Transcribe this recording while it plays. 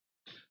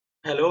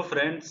Hello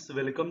friends,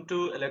 welcome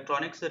to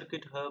Electronic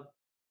Circuit Hub.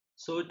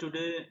 So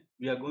today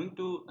we are going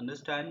to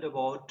understand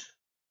about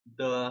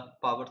the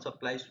power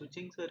supply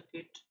switching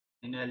circuit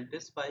in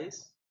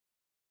LTSpice.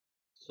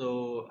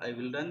 So I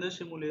will run the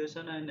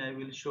simulation and I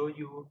will show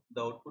you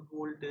the output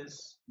voltage,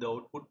 the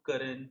output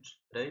current,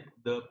 right?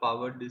 The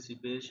power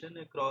dissipation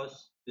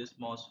across this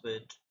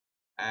MOSFET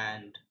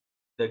and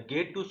the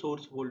gate to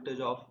source voltage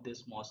of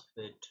this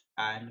MOSFET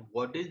and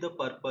what is the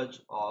purpose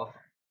of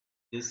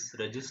this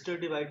register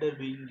divider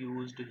being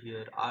used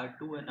here,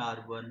 R2 and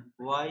R1.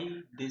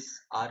 Why this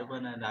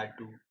R1 and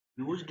R2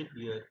 used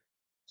here?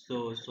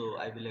 So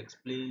I will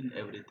explain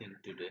everything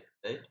today,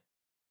 right?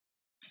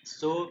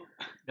 So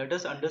let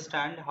us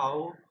understand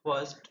how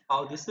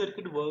this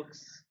circuit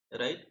works,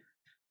 right?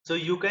 So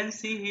you can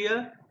see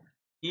here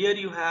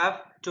you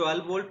have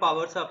 12 volt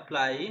power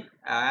supply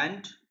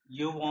and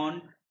you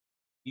want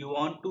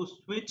to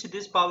switch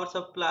this power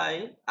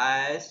supply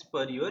as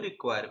per your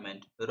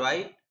requirement,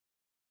 right?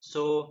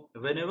 So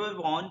whenever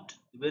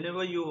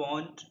you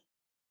want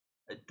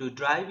to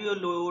drive your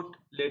load,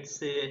 let's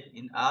say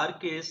in our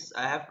case,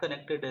 I have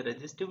connected a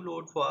resistive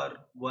load for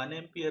 1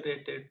 ampere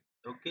rated.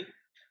 Okay.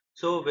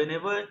 So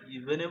whenever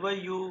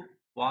you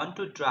want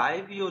to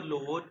drive your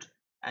load,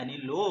 any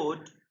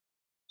load,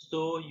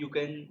 so you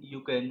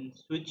can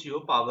switch your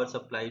power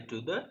supply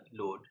to the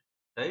load,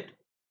 right?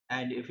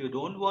 And if you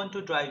don't want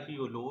to drive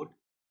your load,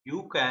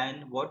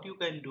 what you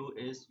can do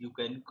is you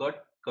can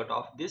cut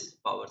off this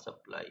power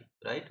supply,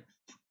 right?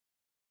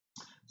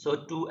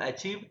 So to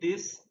achieve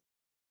this,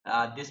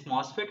 this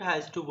MOSFET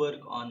has to work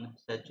on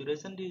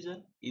saturation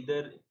region.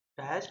 Either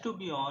it has to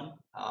be on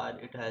or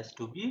it has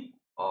to be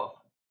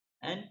off.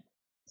 And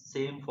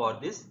same for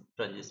this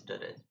transistor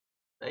as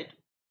right.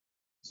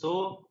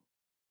 So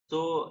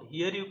so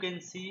here you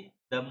can see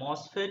the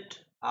MOSFET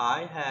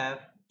I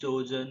have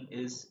chosen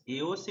is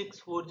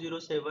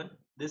AO6407.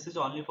 This is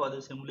only for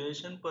the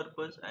simulation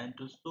purpose and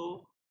to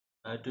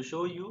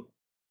show you.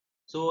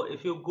 So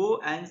if you go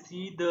and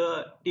see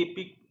the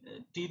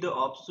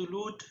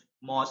absolute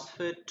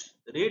MOSFET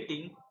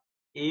rating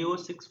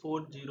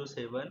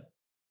AO6407,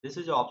 this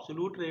is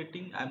absolute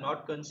rating. I'm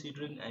not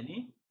considering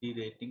any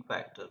derating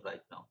factor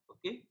right now.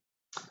 Okay.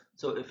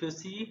 So if you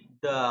see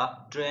the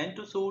drain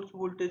to source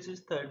voltage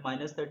is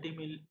minus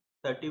 30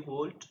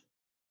 volt,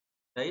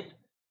 right?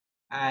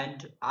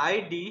 And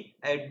ID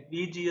at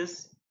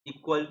VGS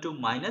equal to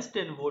minus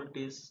 10 volt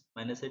is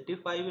minus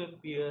 85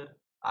 ampere.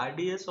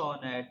 RDS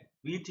on at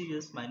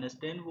VGS minus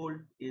 10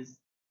 volt is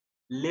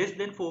less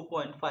than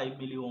 4.5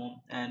 milliohm,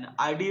 and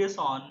IDS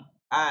on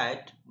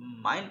at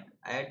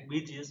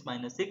VGS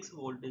minus 6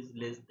 volt is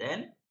less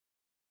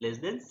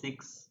than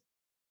 6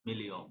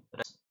 milliohm.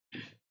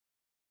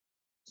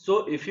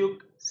 So if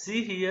you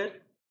see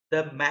here,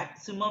 the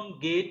maximum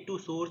gate to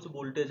source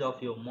voltage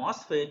of your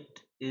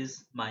MOSFET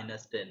is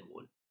minus 10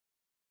 volt.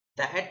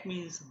 That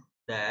means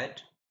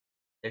that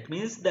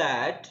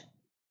that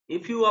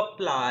if you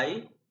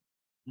apply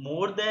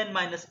more than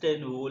minus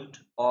 10 volt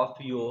of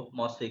your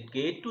MOSFET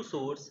gate to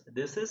source,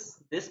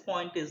 this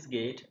point is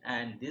gate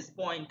and this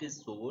point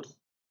is source.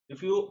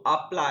 If you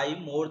apply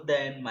more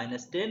than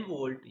minus 10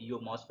 volt, your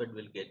MOSFET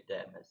will get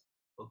damaged.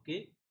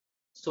 Okay.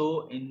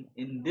 So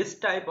in this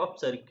type of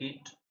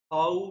circuit,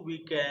 how we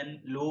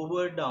can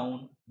lower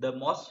down the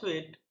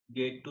MOSFET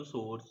gate to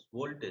source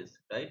voltage,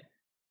 right?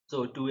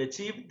 So to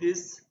achieve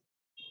this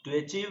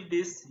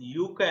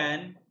you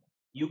can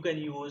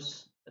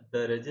use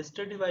the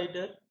resistor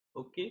divider.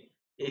 Okay.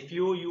 If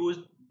you use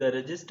the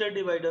resistor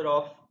divider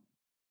of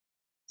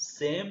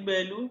same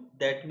value,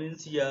 that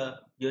means your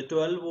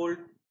 12 volt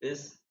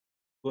is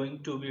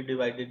going to be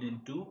divided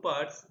in two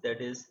parts,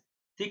 that is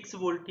 6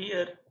 volt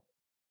here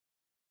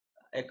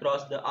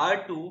across the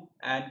R2,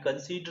 and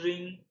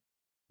considering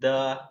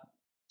the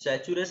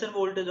saturation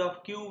voltage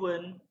of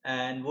Q1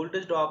 and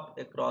voltage drop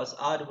across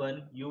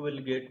R1, you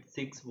will get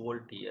 6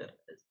 volt here.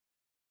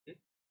 Okay.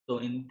 So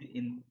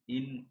in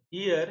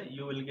here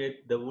you will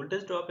get the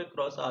voltage drop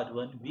across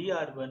R1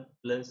 VR1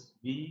 plus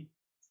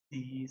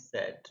VC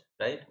set,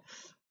 right?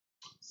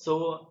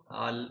 So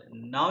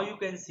now you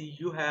can see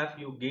you have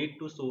your gate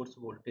to source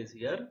voltage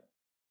here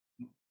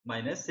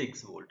minus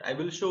 6 volt. I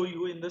will show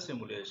you in the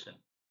simulation.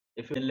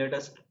 If you let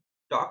us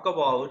talk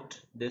about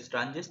this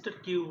transistor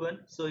Q1.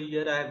 So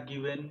here I have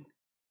given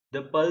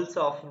the pulse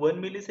of 1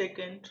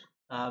 millisecond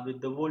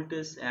with the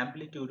voltage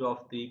amplitude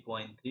of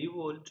 3.3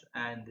 volt,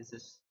 and this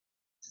is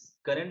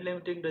current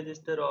limiting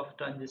resistor of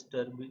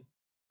transistor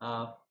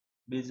uh,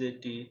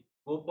 BJT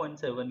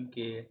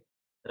 4.7K,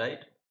 right?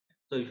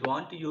 So if you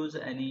want to use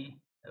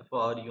any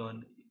for your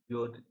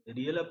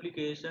real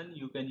application,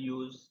 you can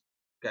use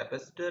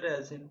capacitor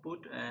as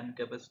input and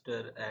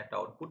capacitor at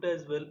output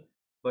as well,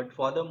 but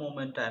for the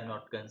moment I am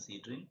not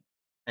considering.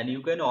 And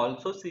you can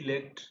also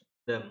select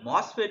the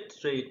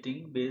MOSFET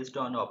rating based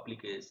on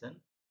application.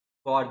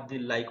 For the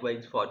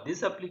likewise for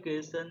this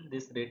application,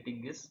 this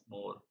rating is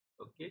more.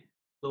 Okay.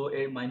 So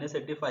a minus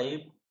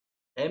 85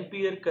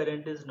 ampere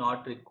current is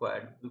not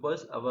required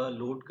because our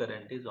load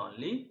current is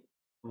only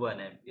 1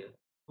 ampere.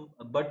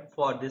 But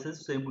for this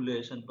is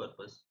simulation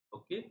purpose.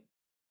 Okay.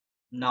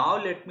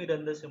 Now let me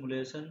run the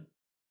simulation.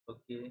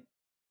 Okay,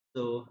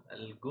 so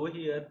I'll go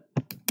here.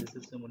 This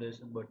is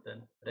simulation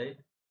button, right?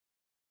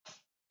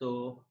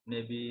 So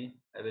maybe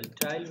I will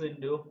child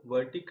window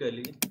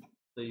vertically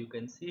so you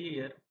can see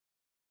here.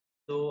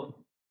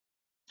 So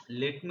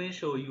let me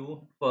show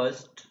you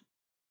first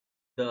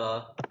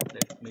the,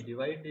 let me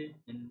divide it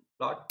in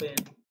plot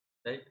pane,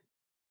 right?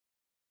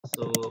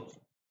 So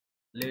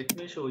let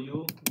me show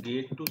you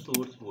gate to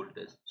source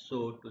voltage.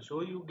 So to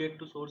show you gate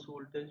to source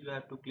voltage, you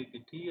have to click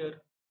it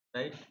here,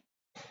 right?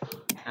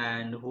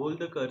 And hold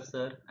the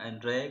cursor and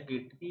drag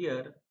it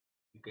here.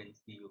 You can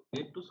see your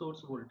gate to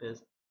source voltage,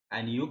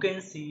 and you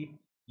can see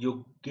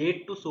your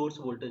gate to source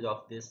voltage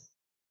of this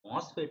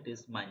MOSFET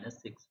is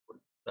 -6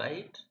 volt,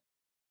 right?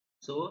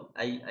 So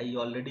I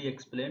already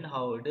explained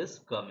how it is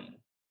coming.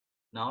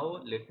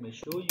 Now let me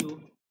show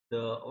you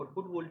the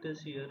output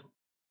voltage here.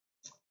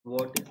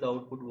 What is the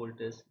output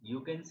voltage?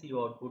 You can see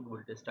output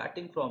voltage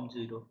starting from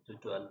 0 to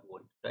 12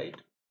 volt, right?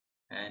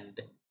 And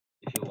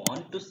if you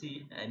want to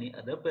see any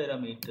other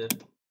parameter,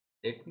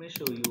 let me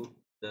show you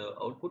the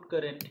output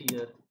current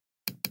here.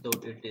 So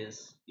it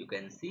is, you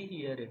can see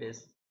here it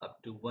is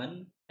up to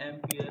 1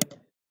 ampere.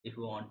 If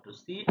you want to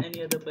see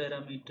any other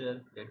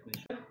parameter, let me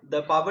show.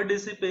 The power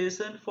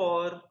dissipation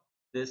for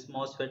this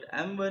MOSFET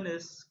M1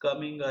 is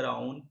coming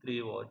around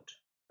 3 watt,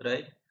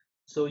 right?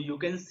 So you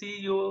can see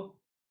your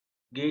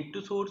gate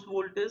to source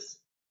voltage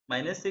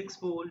 -6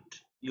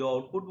 volt. Your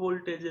output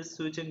voltage is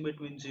switching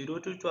between 0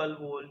 to 12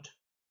 volt.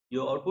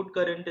 Your output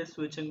current is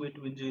switching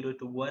between 0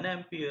 to 1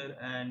 ampere,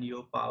 and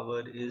your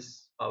power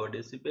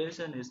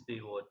dissipation is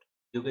 3 watt.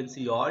 You can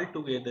see all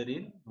together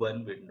in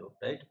one window,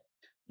 right?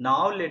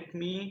 Now let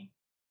me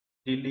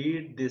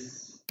delete this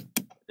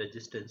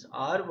resistance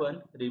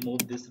R1,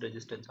 remove this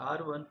resistance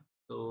R1.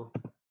 So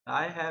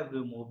I have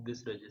removed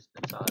this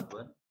resistance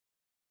R1,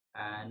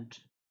 and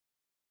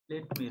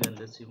let me run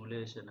the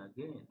simulation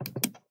again.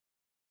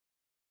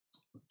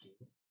 Okay,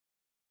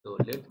 so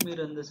let me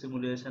run the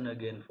simulation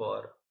again for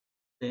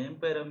same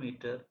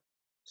parameter.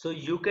 So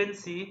you can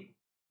see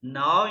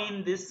now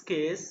in this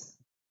case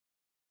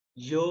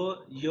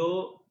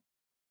your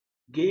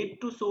gate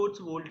to source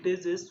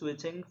voltage is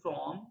switching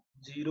from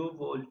 0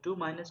 volt to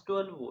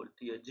 -12 volt.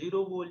 Here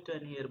 0 volt,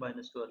 and here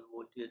 -12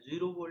 volt, here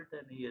 0 volt,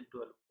 and here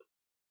 12 volt,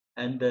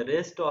 and the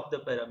rest of the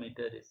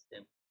parameter is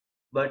same.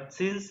 But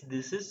since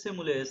this is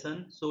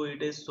simulation, so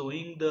it is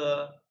showing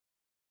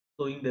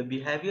the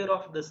behavior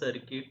of the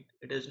circuit.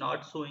 It is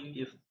not showing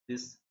if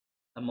this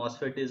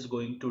MOSFET is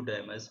going to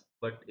damage.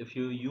 But if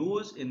you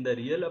use in the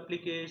real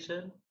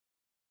application,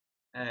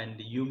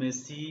 and you may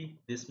see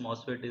this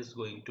MOSFET is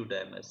going to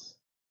damage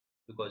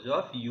because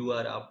of you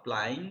are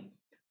applying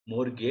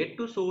more gate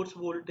to source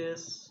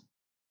voltage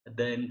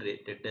than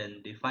rated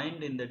and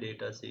defined in the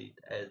data sheet.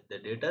 As the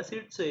data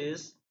sheet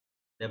says,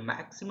 the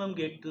maximum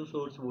gate to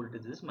source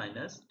voltage is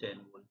 -10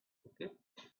 volt.